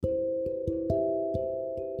So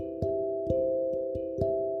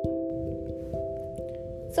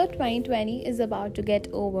 2020 is about to get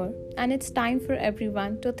over, and it's time for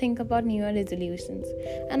everyone to think about New Year resolutions.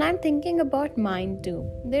 And I'm thinking about mine too.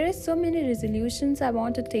 There are so many resolutions I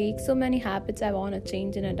want to take, so many habits I want to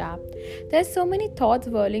change and adapt. There's so many thoughts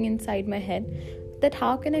whirling inside my head that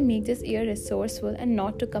how can I make this year resourceful and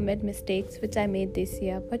not to commit mistakes which I made this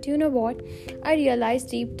year. But you know what? I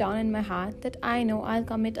realized deep down in my heart that I know I'll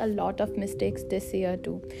commit a lot of mistakes this year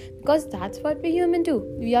too. Because that's what we humans do.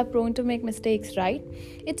 We are prone to make mistakes, right?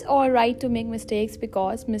 It's alright to make mistakes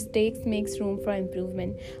because mistakes makes room for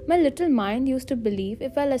improvement. My little mind used to believe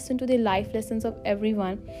if I listen to the life lessons of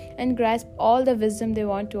everyone and grasp all the wisdom they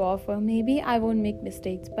want to offer, maybe I won't make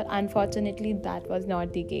mistakes. But unfortunately, that was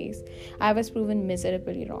not the case. I was proven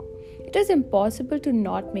miserably wrong. It is impossible to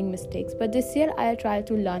not make mistakes, but this year I'll try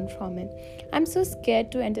to learn from it. I'm so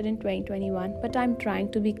scared to enter in 2021, but I'm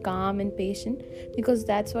trying to be calm and patient because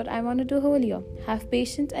that's what I want to do whole year. Have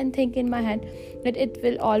patience and think in my head that it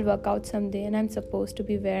will all work out someday and I'm supposed to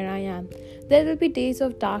be where I am. There will be days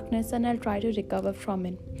of darkness and I'll try to recover from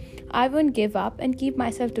it. I won't give up and keep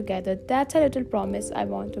myself together. That's a little promise I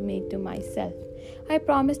want to make to myself. I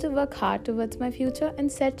promise to work hard towards my future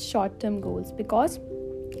and set short-term goals because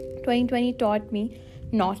 2020 taught me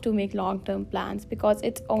not to make long-term plans because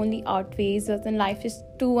it only outweighs us and life is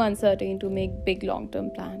too uncertain to make big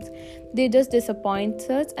long-term plans. They just disappoint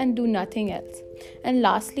us and do nothing else. And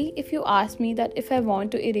lastly, if you ask me that if I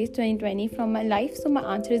want to erase 2020 from my life, so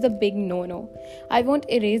my answer is a big no. I won't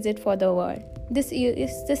erase it for the world. This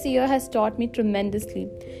year has taught me tremendously.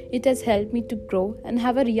 It has helped me to grow and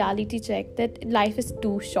have a reality check that life is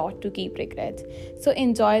too short to keep regrets. So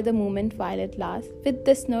enjoy the moment while it lasts. With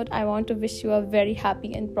this note, I want to wish you a very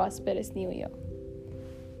happy and prosperous new year.